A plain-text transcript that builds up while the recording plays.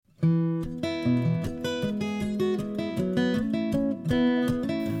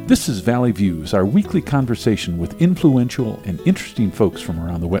This is Valley Views, our weekly conversation with influential and interesting folks from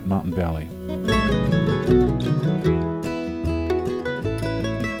around the Wet Mountain Valley.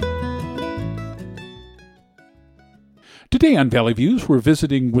 Today on Valley Views, we're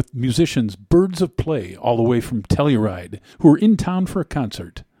visiting with musicians Birds of Play, all the way from Telluride, who are in town for a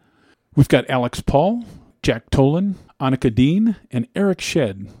concert. We've got Alex Paul, Jack Tolan, Annika Dean, and Eric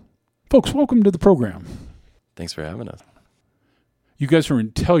Shed. Folks, welcome to the program. Thanks for having us. You guys are in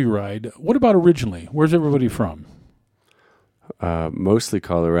Telluride. What about originally? Where's everybody from? Mostly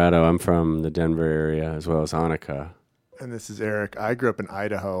Colorado. I'm from the Denver area, as well as Annika. And this is Eric. I grew up in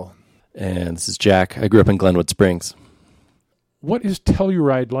Idaho. And this is Jack. I grew up in Glenwood Springs. What is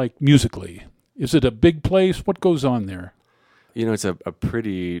Telluride like musically? Is it a big place? What goes on there? You know, it's a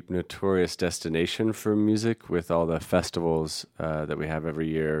pretty notorious destination for music with all the festivals that we have every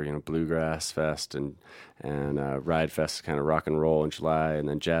year. You know, Bluegrass Fest and Ride Fest, kind of rock and roll in July, and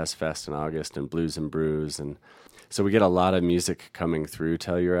then Jazz Fest in August, and Blues and Brews. And so we get a lot of music coming through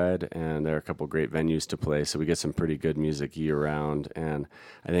Telluride, and there are a couple great venues to play. So we get some pretty good music year round, and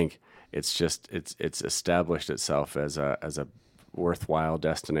I think it's established itself as a worthwhile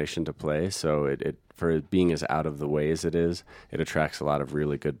destination to play. So it for it being as out of the way as it is, it attracts a lot of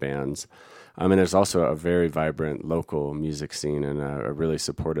really good bands. And there's also a very vibrant local music scene and a really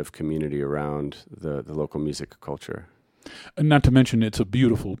supportive community around the local music culture. And not to mention, it's a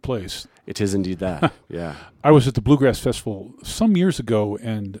beautiful place. It is indeed that, yeah. I was at the Bluegrass Festival some years ago,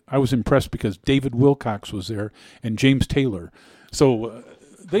 and I was impressed because David Wilcox was there and James Taylor. So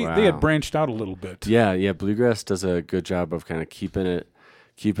They had branched out a little bit. Yeah. Bluegrass does a good job of kind of keeping it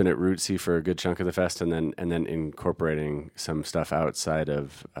rootsy for a good chunk of the fest, and then incorporating some stuff outside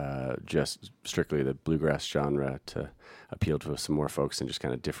of just strictly the bluegrass genre to appeal to some more folks and just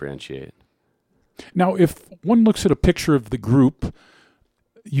kind of differentiate. Now, if one looks at a picture of the group,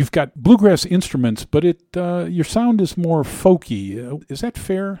 you've got bluegrass instruments, but your sound is more folky. Is that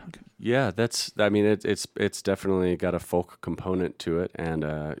fair? Yeah, it's definitely got a folk component to it, and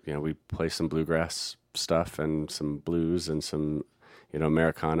we play some bluegrass stuff and some blues and some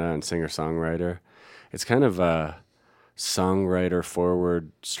Americana and singer-songwriter. It's kind of a songwriter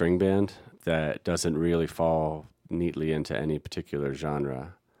forward string band that doesn't really fall neatly into any particular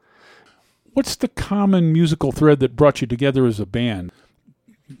genre. What's the common musical thread that brought you together as a band?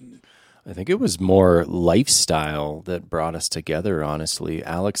 I think it was more lifestyle that brought us together, honestly.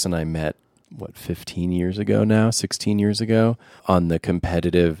 Alex and I met, 15 years ago now, 16 years ago, on the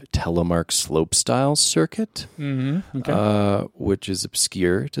competitive telemark slopestyle circuit, which is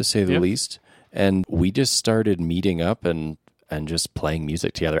obscure, to say the least. And we just started meeting up and just playing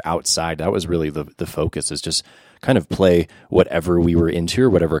music together outside. That was really the focus, is just kind of play whatever we were into or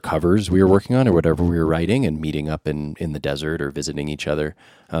whatever covers we were working on or whatever we were writing, and meeting up in the desert or visiting each other.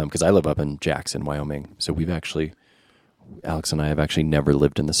 Because I live up in Jackson, Wyoming. So Alex and I have actually never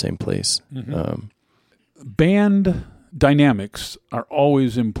lived in the same place. Mm-hmm. Band dynamics are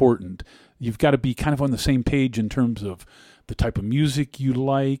always important. You've got to be kind of on the same page in terms of the type of music you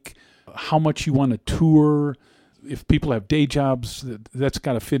like, how much you want to tour. If people have day jobs, that's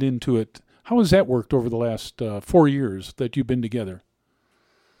got to fit into it. How has that worked over the last 4 years that you've been together?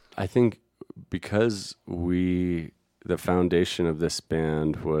 I think because the foundation of this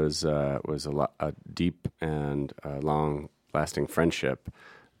band was a deep and long-lasting friendship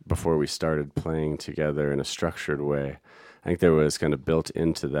before we started playing together in a structured way. I think there was kind of built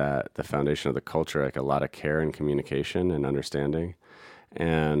into that, the foundation of the culture, like a lot of care and communication and understanding.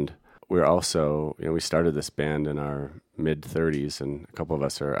 And we're also, we started this band in our mid-30s, and a couple of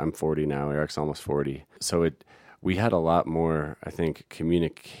us I'm 40 now, Eric's almost 40. So we had a lot more, I think,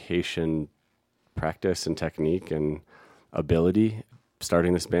 communication practice and technique and ability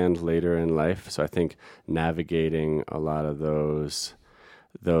starting this band later in life. So I think navigating a lot of those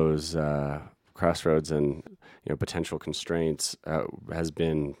crossroads and potential constraints has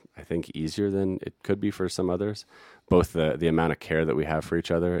been, I think, easier than it could be for some others. Both the amount of care that we have for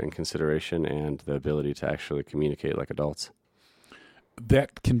each other and consideration, and the ability to actually communicate like adults.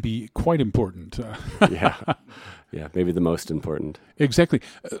 That can be quite important. Yeah, maybe the most important. Exactly.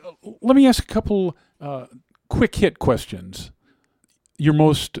 Let me ask a couple quick hit questions. Your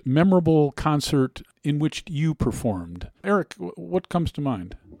most memorable concert in which you performed. Eric, what comes to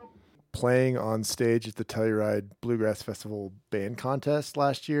mind? Playing on stage at the Telluride Bluegrass Festival Band Contest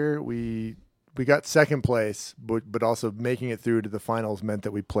last year. We got second place, but also making it through to the finals meant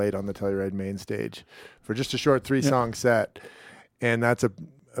that we played on the Telluride main stage for just a short 3-song set. And that's an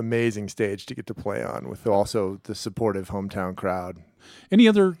amazing stage to get to play on, with also the supportive hometown crowd. Any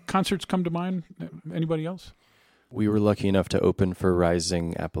other concerts come to mind? Anybody else? We were lucky enough to open for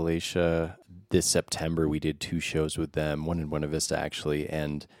Rising Appalachia this September. We did 2 shows with them, one in Buena Vista actually,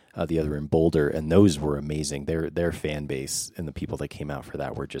 and the other in Boulder, and those were amazing. Their fan base and the people that came out for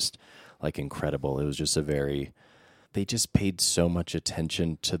that were just like incredible. It was just they just paid so much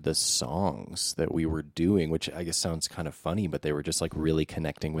attention to the songs that we were doing, which I guess sounds kind of funny, but they were just like really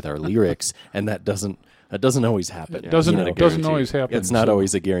connecting with our lyrics, and that doesn't always happen. It doesn't always happen. It's not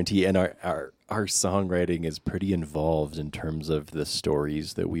always a guarantee, and our songwriting is pretty involved in terms of the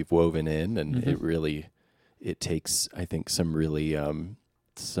stories that we've woven in, and it takes, I think, some really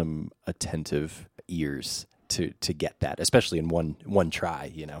some attentive ears to get that, especially in one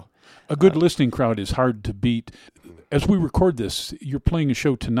try, A good listening crowd is hard to beat. As we record this, you're playing a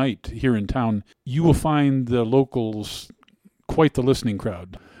show tonight here in town. You will find the locals quite the listening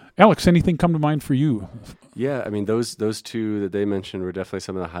crowd. Alex, anything come to mind for you? Yeah, I mean, those 2 that they mentioned were definitely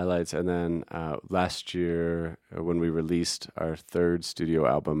some of the highlights. And then last year, when we released our 3rd studio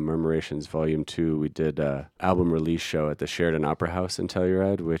album, Murmurations Volume 2, we did an album release show at the Sheridan Opera House in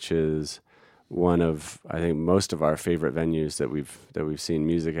Telluride, which is one of, I think, most of our favorite venues that we've seen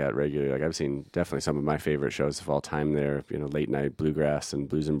music at regularly. Like, I've seen definitely some of my favorite shows of all time there. Late night bluegrass and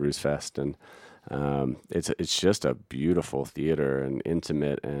Blues and Brews Fest, and it's just a beautiful theater and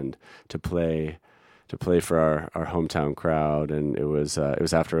intimate, and to play for our hometown crowd. And it was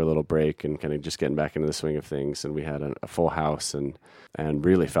after a little break and kind of just getting back into the swing of things, and we had a full house and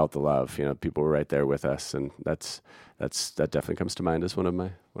really felt the love. People were right there with us, and that definitely comes to mind as one of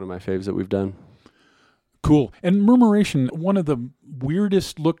my faves that we've done. Cool. And murmuration, one of the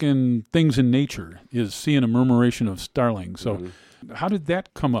weirdest looking things in nature is seeing a murmuration of starlings. So how did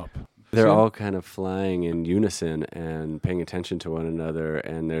that come up? They're all kind of flying in unison and paying attention to one another,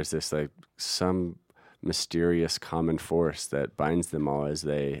 and there's this like some mysterious common force that binds them all as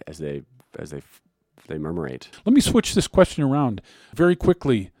they murmurate. Let me switch this question around very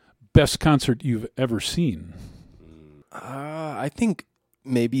quickly. Best concert you've ever seen? I think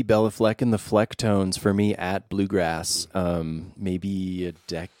maybe Bella Fleck and the Flecktones for me at Bluegrass, maybe a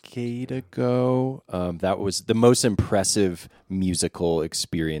decade ago. That was the most impressive musical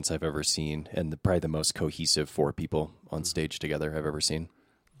experience I've ever seen, and probably the most cohesive 4 people on stage together I've ever seen.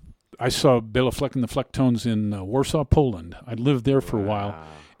 I saw Bela Fleck and the Flecktones in Warsaw, Poland. I lived there for a while.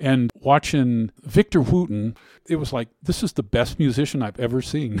 And watching Victor Wooten, it was like, this is the best musician I've ever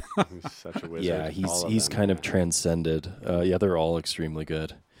seen. He's such a wizard. Yeah, he's kind of transcended. They're all extremely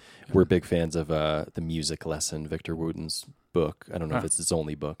good. We're big fans of The Music Lesson, Victor Wooten's book. I don't know if it's his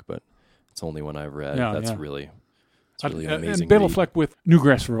only book, but it's the only one I've read. It's really an amazing And Bela read. Fleck with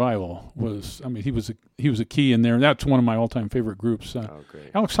Newgrass Revival he was a key in there. That's one of my all-time favorite groups.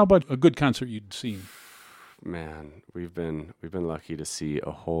 Great. Alex, how about a good concert you'd seen? Man, we've been lucky to see a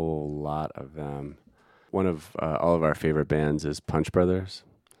whole lot of them. One of all of our favorite bands is Punch Brothers,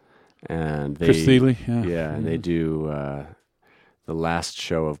 and Chris Thile, and they do the last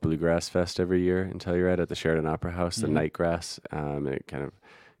show of Bluegrass Fest every year in Telluride at the Sheridan Opera House, the Nightgrass. And it kind of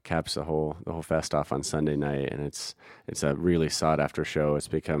caps the whole fest off on Sunday night, and it's a really sought after show. It's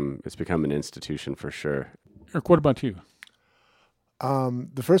become an institution for sure. Eric, what about you?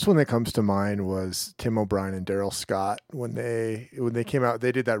 The first one that comes to mind was Tim O'Brien and Daryl Scott when they came out.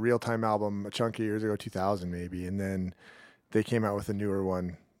 They did that Real Time album a chunk of years ago, 2000 maybe, and then they came out with a newer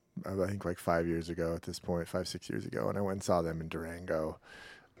one, I think like 5 years ago at this point, 5-6 years ago, and I went and saw them in Durango,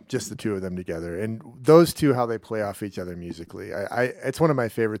 just the 2 of them together. And those 2, how they play off each other musically, it's one of my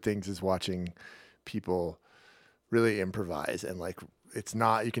favorite things is watching people really improvise, and like it's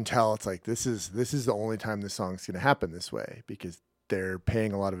not, you can tell it's like this is the only time this song's going to happen this way, because they're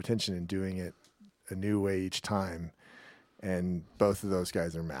paying a lot of attention and doing it a new way each time. And both of those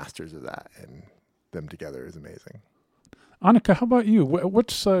guys are masters of that, and them together is amazing. Annika, how about you?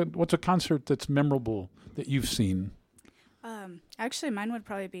 What's a concert that's memorable that you've seen? Actually, mine would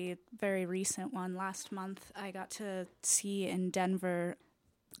probably be a very recent one. Last month, I got to see in Denver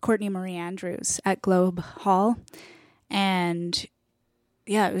Courtney Marie Andrews at Globe Hall. And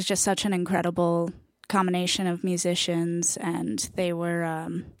yeah, it was just such an incredible combination of musicians, and they were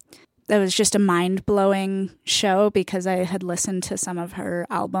it was just a mind-blowing show because I had listened to some of her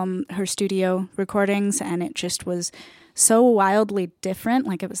studio recordings, and it just was so wildly different.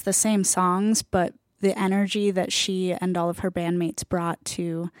 Like, it was the same songs, but the energy that she and all of her bandmates brought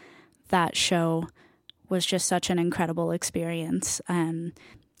to that show was just such an incredible experience, and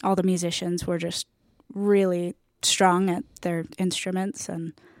all the musicians were just really strong at their instruments,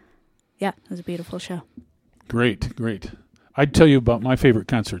 and yeah, it was a beautiful show. Great. I'd tell you about my favorite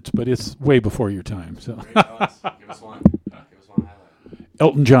concerts, but it's way before your time. So, Give us one highlight.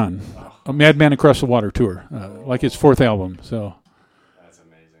 Elton John. Oh. a Madman Across the Water tour, like his fourth album. So That's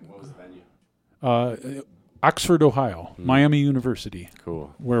amazing. What was the venue? Oxford, Ohio, Miami University,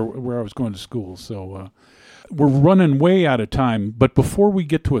 Cool. where I was going to school. So we're running way out of time. But before we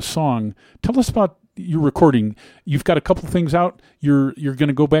get to a song, tell us about your recording. You've got a couple things out. You're going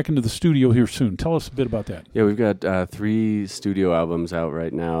to go back into the studio here soon. Tell us a bit about that. Yeah, we've got 3 studio albums out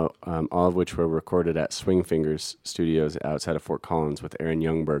right now, all of which were recorded at Swing Fingers Studios outside of Fort Collins with Aaron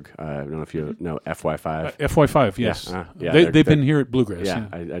Youngberg. I don't know if you know FY5. FY5, yes. Yeah, They've been here at Bluegrass. Yeah,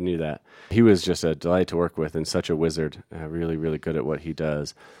 I knew that. He was just a delight to work with and such a wizard, really, really good at what he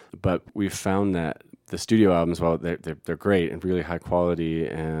does. But we've found that the studio albums, while they're great and really high quality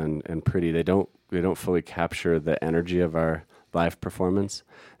and pretty, they don't fully capture the energy of our live performance.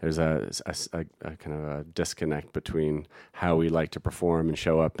 There's a kind of a disconnect between how we like to perform and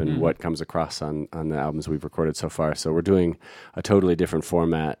show up and what comes across on the albums we've recorded so far. So we're doing a totally different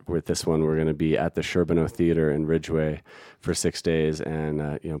format. With this one, we're going to be at the Sherbino Theater in Ridgeway for 6 days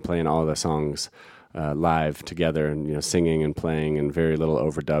and playing all the songs live together and singing and playing and very little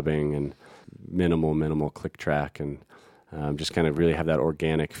overdubbing and minimal click track and just kind of really have that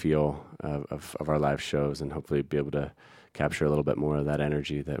organic feel of our live shows and hopefully be able to capture a little bit more of that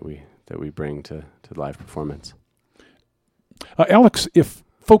energy that we bring to live performance. Alex, if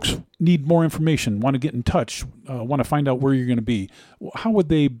folks need more information, want to get in touch, want to find out where you're going to be, how would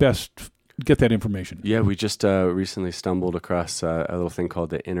they best get that information? Yeah, we just recently stumbled across a little thing called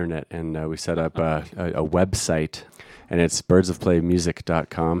the internet, and we set up a website, and it's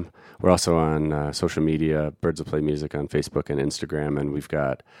birdsofplaymusic.com. We're also on social media, Birds of Play Music on Facebook and Instagram, and we've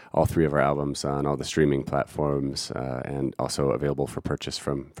got all 3 of our albums on all the streaming platforms and also available for purchase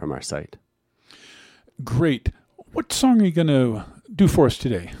from our site. Great. What song are you going to do for us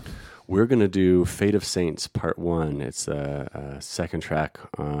today? We're going to do Fate of Saints Part 1. It's the second track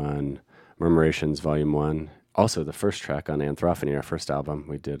on Murmurations Volume 1. Also the first track on Anthrophony, our first album.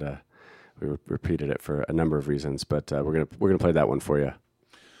 We repeated it for a number of reasons, but we're gonna play that one for you.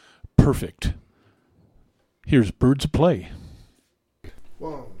 Perfect. Here's Birds of Play.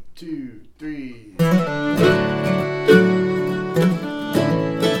 1, 2, 3.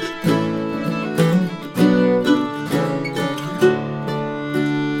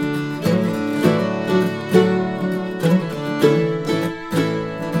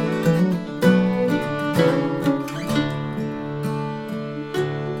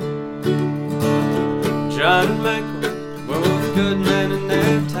 John and Michael were both good men in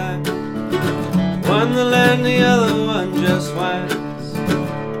their time. One the land, the other one just wines.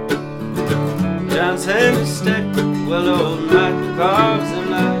 John's hand is steady, well old Michael carves them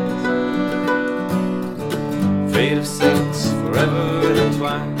lines. Fate of saints forever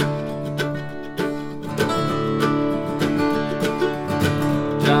entwined.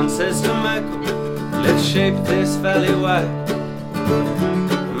 John says to Michael, let's shape this valley wide.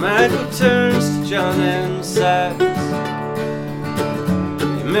 Michael turns to John and sighs.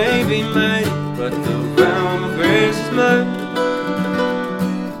 He may be mighty, but the realm of grace is mine.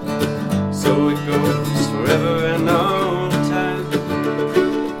 So it goes forever and all the time.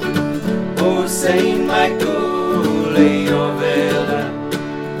 Oh, Saint Michael, lay your veil down.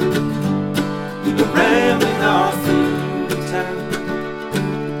 We're rambling all through the town.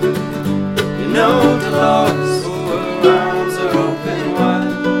 You know the Lord's arms are open wide.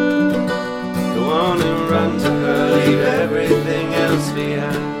 Run to her, leave everything else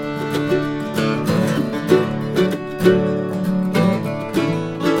behind.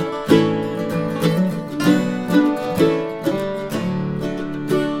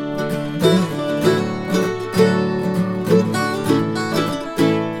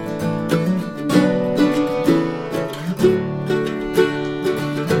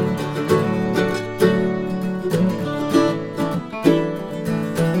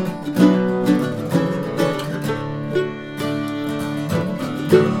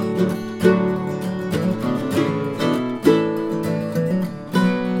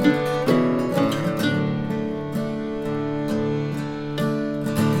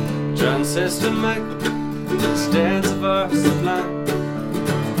 John says to Michael, this dance of ours sublime.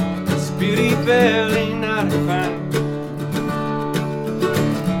 This beauty barely not a crime.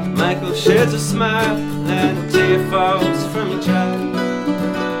 Michael sheds a smile and a tear falls from each eye.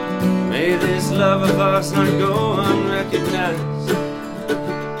 May this love of ours not go unrecognized.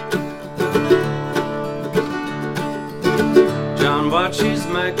 John watches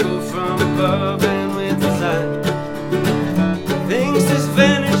Michael from above and with his eye thinks this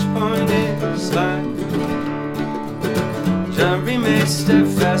vantage point is fine. John remains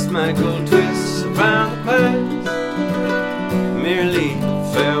steadfast, Michael twists around the pines. Merely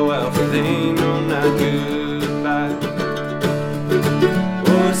farewell for this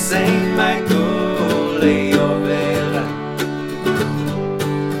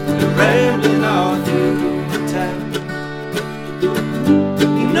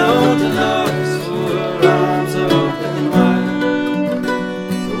the lost for her arms are open wide.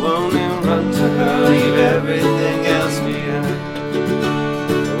 Won't you run to her, leave everything else behind.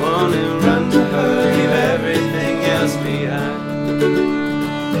 Won't you run to her, leave everything else behind.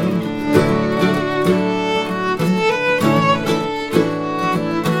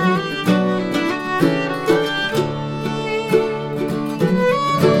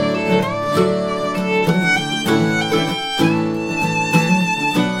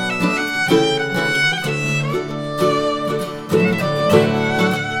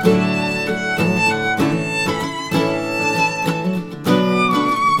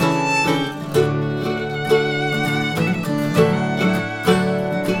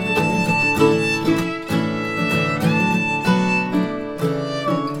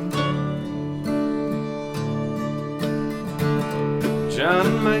 John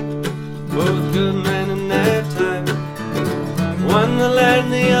and Mike, both good men in their time. One the lad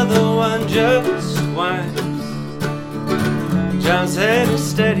and the other one just whines. John's head is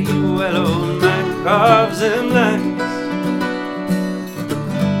steady, well old Mike carves them lines.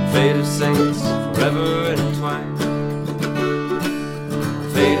 Fate of saints forever intertwined.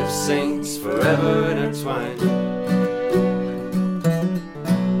 Fate of saints forever intertwined.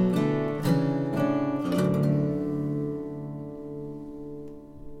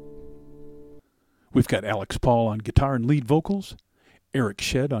 We've got Alex Paul on guitar and lead vocals, Eric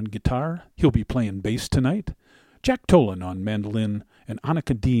Shedd on guitar, he'll be playing bass tonight, Jack Tolan on mandolin, and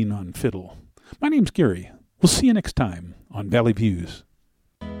Annika Dean on fiddle. My name's Gary. We'll see you next time on Valley Views.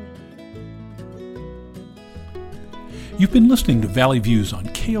 You've been listening to Valley Views on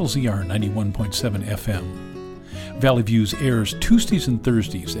KLZR 91.7 FM. Valley Views airs Tuesdays and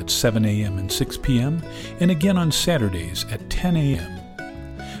Thursdays at 7 a.m. and 6 p.m., and again on Saturdays at 10 a.m.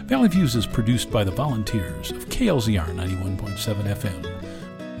 Valley Views is produced by the volunteers of KLZR 91.7 FM.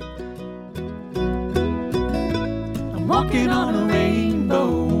 I'm walking on a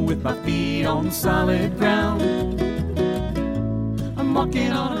rainbow with my feet on solid ground. I'm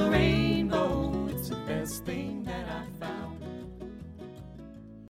walking on a